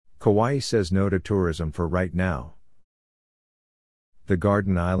Kauai says no to tourism for right now. The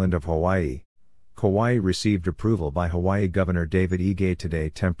Garden Island of Hawaii. Kauai received approval by Hawaii Governor David Ige today to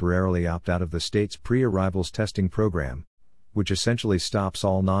temporarily opt out of the state's pre-arrivals testing program, which essentially stops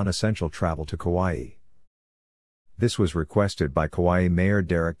all non-essential travel to Kauai. This was requested by Kauai Mayor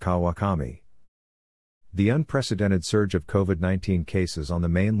Derek Kawakami. The unprecedented surge of COVID-19 cases on the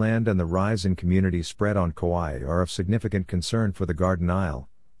mainland and the rise in community spread on Kauai are of significant concern for the Garden Isle,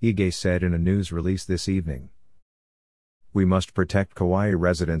 Ige said in a news release this evening. We must protect Kauai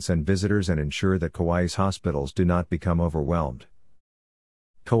residents and visitors and ensure that Kauai's hospitals do not become overwhelmed.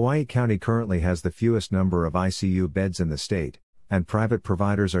 Kauai County currently has the fewest number of ICU beds in the state, and private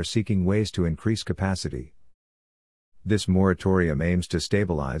providers are seeking ways to increase capacity. This moratorium aims to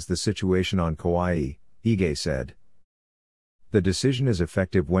stabilize the situation on Kauai, Ige said. The decision is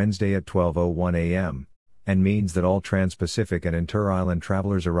effective Wednesday at 12:01 a.m., and means that all trans-Pacific and inter-island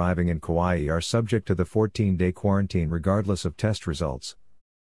travelers arriving in Kauai are subject to the 14-day quarantine regardless of test results.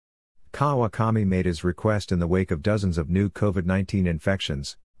 Kawakami made his request in the wake of dozens of new COVID-19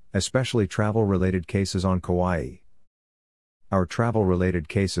 infections, especially travel-related cases on Kauai. Our travel-related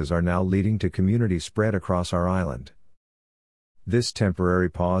cases are now leading to community spread across our island. This temporary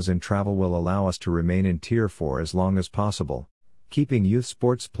pause in travel will allow us to remain in Tier 4 as long as possible, keeping youth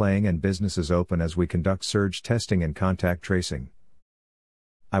sports playing and businesses open as we conduct surge testing and contact tracing.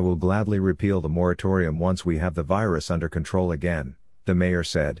 I will gladly repeal the moratorium once we have the virus under control again, the mayor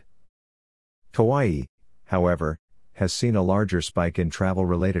said. Kauai, however, has seen a larger spike in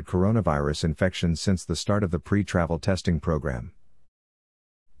travel-related coronavirus infections since the start of the pre-travel testing program.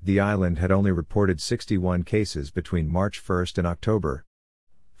 The island had only reported 61 cases between March 1 and October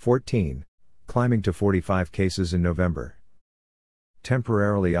 14, climbing to 45 cases in November.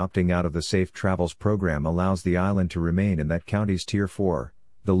 Temporarily opting out of the Safe Travels program allows the island to remain in that county's Tier 4,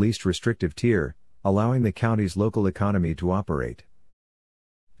 the least restrictive tier, allowing the county's local economy to operate.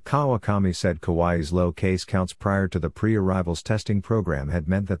 Kawakami said Kauai's low case counts prior to the pre-arrivals testing program had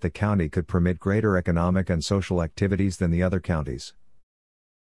meant that the county could permit greater economic and social activities than the other counties.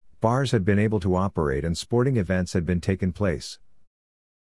 Bars had been able to operate and sporting events had been taking place.